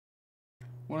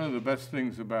One of the best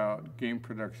things about game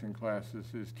production classes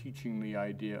is teaching the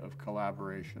idea of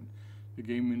collaboration. The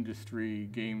game industry,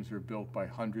 games are built by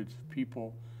hundreds of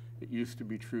people. It used to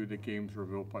be true that games were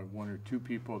built by one or two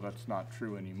people. That's not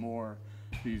true anymore.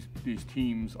 These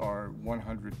teams are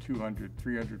 100, 200,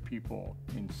 300 people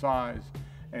in size,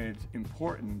 and it's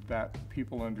important that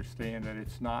people understand that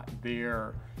it's not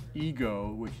their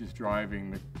ego which is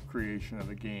driving the creation of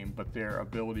the game, but their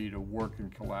ability to work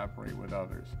and collaborate with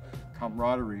others.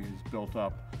 Camaraderie is built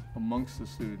up amongst the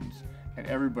students, and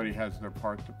everybody has their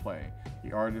part to play.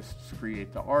 The artists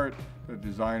create the art, the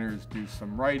designers do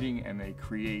some writing, and they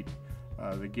create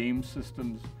the game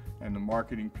systems, and the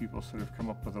marketing people sort of come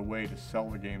up with a way to sell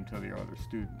the game to the other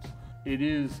students. It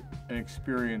is an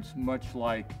experience much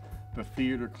like the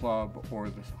theater club or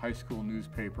the high school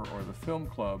newspaper or the film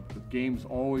club. The games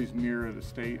always mirror the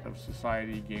state of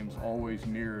society. Games always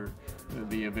mirror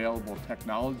the available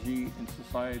technology in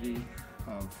society.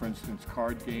 For instance,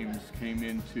 card games came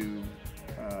into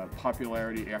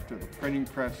popularity after the printing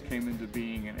press came into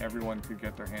being and everyone could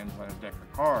get their hands on a deck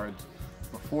of cards.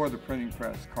 Before the printing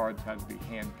press, cards had to be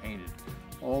hand-painted.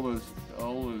 All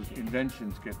those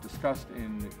inventions get discussed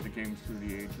in the Games Through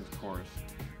the Ages course,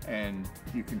 and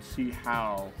you can see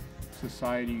how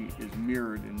society is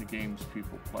mirrored in the games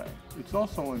people play. It's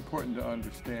also important to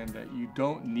understand that you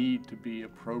don't need to be a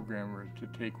programmer to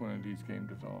take one of these game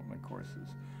development courses.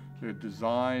 They're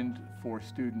designed for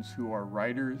students who are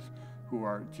writers, who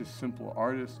are just simple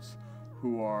artists,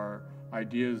 who are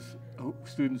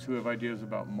students who have ideas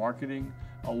about marketing,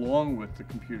 along with the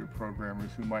computer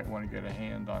programmers who might want to get a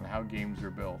hand on how games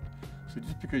are built. So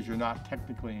just because you're not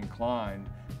technically inclined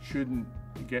shouldn't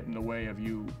get in the way of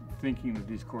you thinking that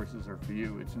these courses are for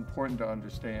you. It's important to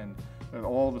understand that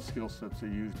all the skill sets are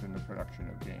used in the production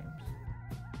of games.